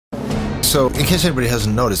So, in case anybody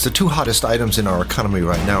hasn't noticed, the two hottest items in our economy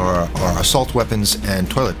right now are assault weapons and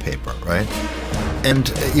toilet paper, right? And,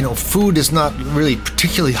 you know, food is not really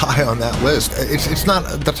particularly high on that list. It's not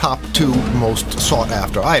the top two most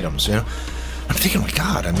sought-after items, you know? I'm thinking, oh my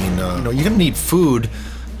God, I mean, you know, you're going to need food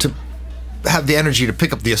to have the energy to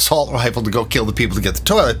pick up the assault rifle to go kill the people to get the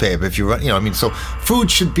toilet paper if you run, you know, I mean, so food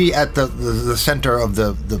should be at the center of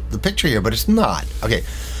the picture here, but it's not. Okay.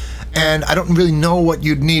 And I don't really know what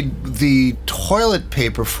you'd need the toilet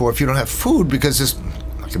paper for if you don't have food, because there's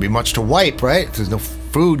not going to be much to wipe, right? If there's no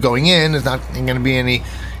food going in, there's not going to be any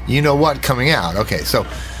you-know-what coming out. Okay, so,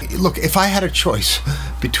 look, if I had a choice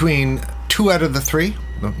between 2 out of the 3,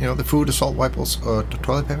 you know, the food, assault rifles, or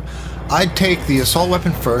toilet paper, I'd take the assault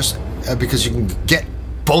weapon first, because you can get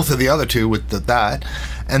both of the other two with that,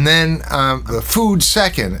 and then the food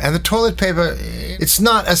second, and the toilet paper, it's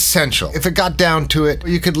not essential. If it got down to it,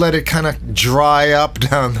 you could let it kind of dry up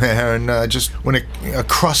down there, and just when a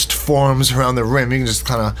crust forms around the rim, you can just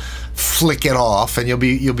kind of flick it off, and you'll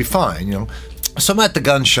be fine, you know. So I'm at the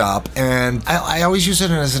gun shop, and I always use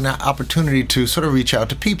it as an opportunity to sort of reach out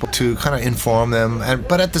to people, to kind of inform them,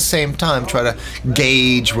 but at the same time try to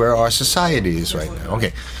gauge where our society is right now.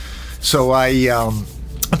 Okay, so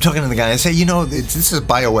I'm talking to the guy. I say, you know, this is a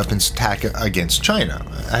bioweapons attack against China.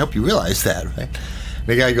 I hope you realize that, right?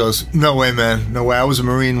 The guy goes, no way, man. No way. I was a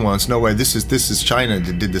Marine once. No way. This is China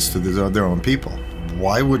that did this to their own people.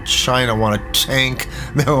 Why would China want to tank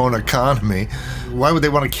their own economy? Why would they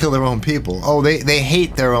want to kill their own people? Oh, they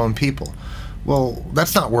hate their own people. Well,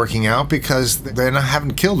 that's not working out, because they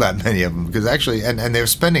haven't killed that many of them. Because actually, and they're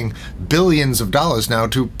spending billions of dollars now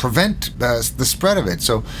to prevent the spread of it.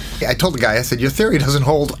 So I told the guy, I said, your theory doesn't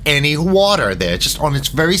hold any water there. Just on its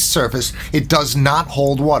very surface, it does not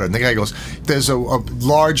hold water. And the guy goes, there's a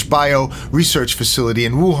large bio research facility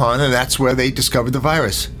in Wuhan, and that's where they discovered the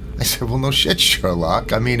virus. I said, well, no shit,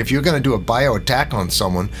 Sherlock. I mean, if you're going to do a bio attack on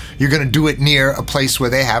someone, you're going to do it near a place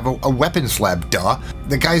where they have a weapons lab, duh.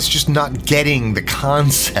 The guy's just not getting the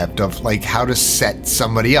concept of, like, how to set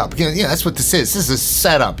somebody up. Yeah, that's what this is. This is a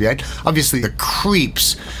setup, right? Obviously, the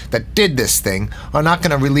creeps that did this thing are not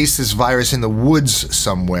going to release this virus in the woods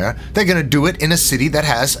somewhere. They're going to do it in a city that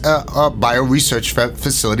has a bio research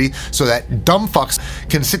facility, so that dumb fucks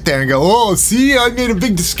can sit there and go, oh, see, I made a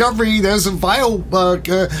big discovery. There's a bio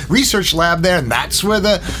research lab there, and that's where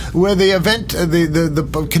the event,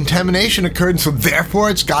 the contamination occurred, and so therefore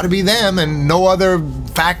it's got to be them, and no other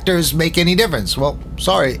factors make any difference. Well,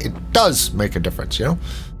 sorry, it does make a difference, you know.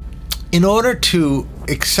 In order to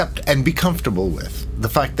accept and be comfortable with the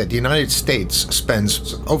fact that the United States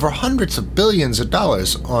spends over hundreds of billions of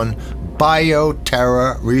dollars on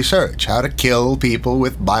bioterror research, how to kill people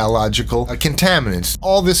with biological contaminants.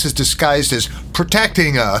 All this is disguised as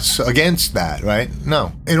protecting us against that, right?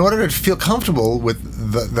 No. In order to feel comfortable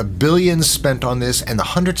with the billions spent on this and the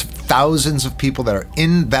hundreds of thousands of people that are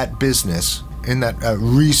in that business, in that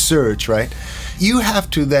research, right? You have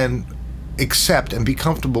to then accept and be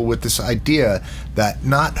comfortable with this idea that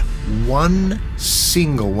not one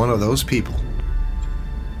single one of those people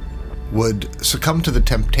would succumb to the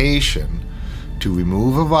temptation to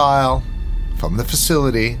remove a vial from the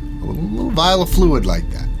facility, a little vial of fluid like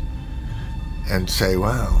that, and say,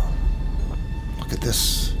 wow, look at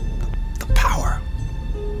this, the power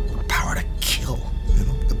to kill, you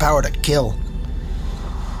know, the power to kill,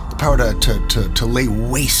 the power to lay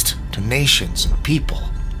waste to nations and people,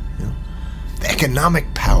 you know, the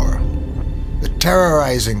economic power, the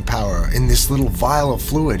terrorizing power in this little vial of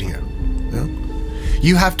fluid here, you know.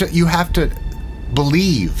 You have to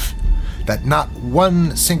believe that not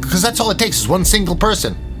one single, because that's all it takes is one single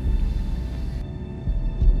person